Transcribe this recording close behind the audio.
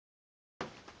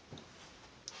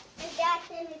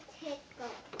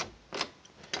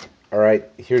Alright,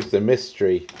 here's the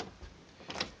mystery.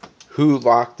 Who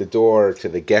locked the door to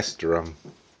the guest room?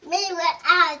 Me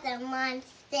without the monster.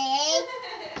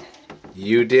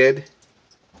 You did?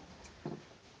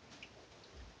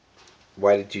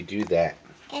 Why did you do that?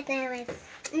 Because I was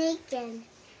sneaking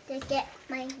to get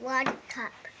my water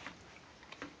cup.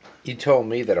 You told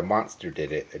me that a monster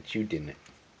did it, that you didn't.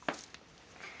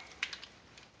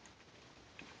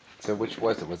 So which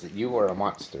was it? Was it you or a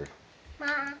monster?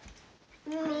 Mom.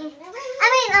 Me. I mean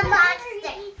a monster.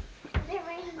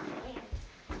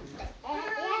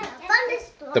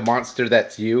 The monster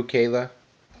that's you, Kayla?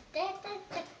 A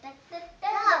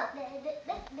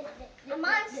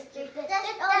monster.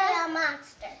 Just only a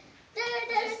monster.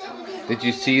 Did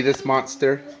you see this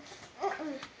monster?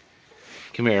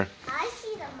 Come here. I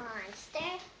see the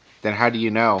monster. Then how do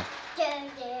you know?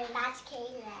 That's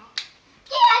Kayla.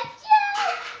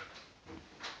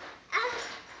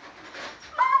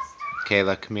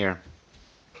 Kayla, come here.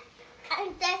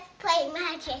 And let's play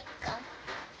magic.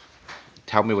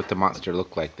 Tell me what the monster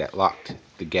looked like that locked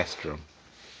the guest room.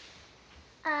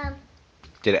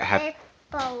 Did it have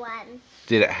purple one.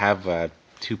 Did it have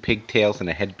 2 pigtails and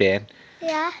a headband?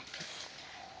 Yeah.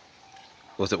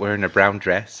 Was it wearing a brown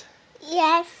dress?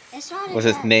 Yes. Was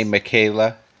its name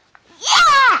Michaela?